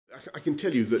I can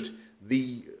tell you that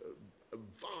the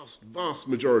vast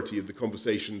majority of the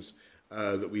conversations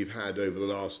that we've had over the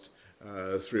last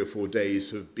 3 or 4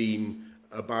 days have been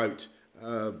about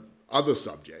other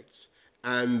subjects,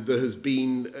 and there has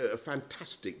been a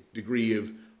fantastic degree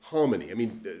of harmony. I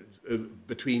mean,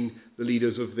 between the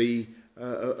leaders of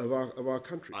our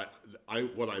country.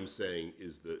 What I'm saying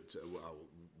is that well,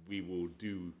 we will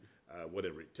do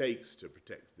whatever it takes to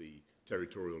protect the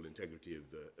territorial integrity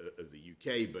of the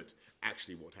UK. But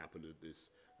actually, what happened at this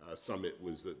summit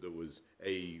was that there was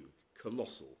a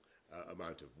colossal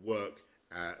amount of work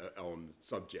on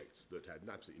subjects that had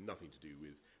absolutely nothing to do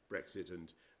with Brexit,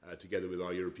 and together with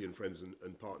our European friends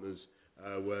and partners,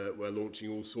 we're launching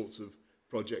all sorts of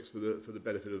projects for the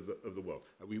benefit of the world.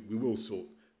 And we will sort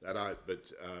that out,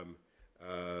 but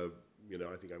you know,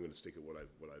 I think I'm going to stick at what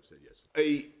I've said. Yes.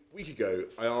 A week ago,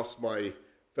 I asked my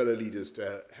fellow leaders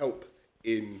to help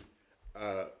in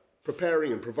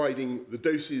preparing and providing the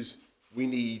doses we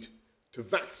need to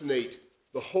vaccinate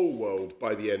the whole world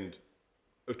by the end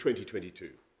of 2022.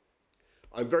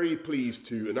 I'm very pleased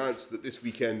to announce that this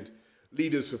weekend,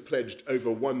 leaders have pledged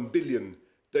over 1 billion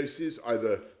doses,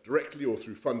 either directly or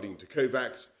through funding to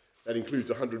COVAX. That includes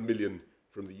 100 million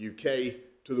from the UK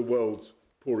to the world's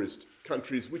poorest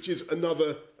countries, which is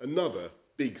another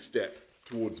big step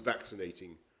towards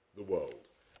vaccinating the world.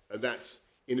 And that's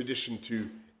in addition to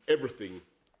everything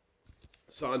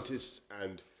scientists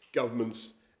and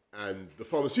governments and the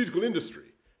pharmaceutical industry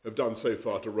have done so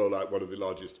far to roll out one of the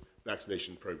largest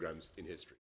vaccination programs in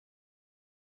history.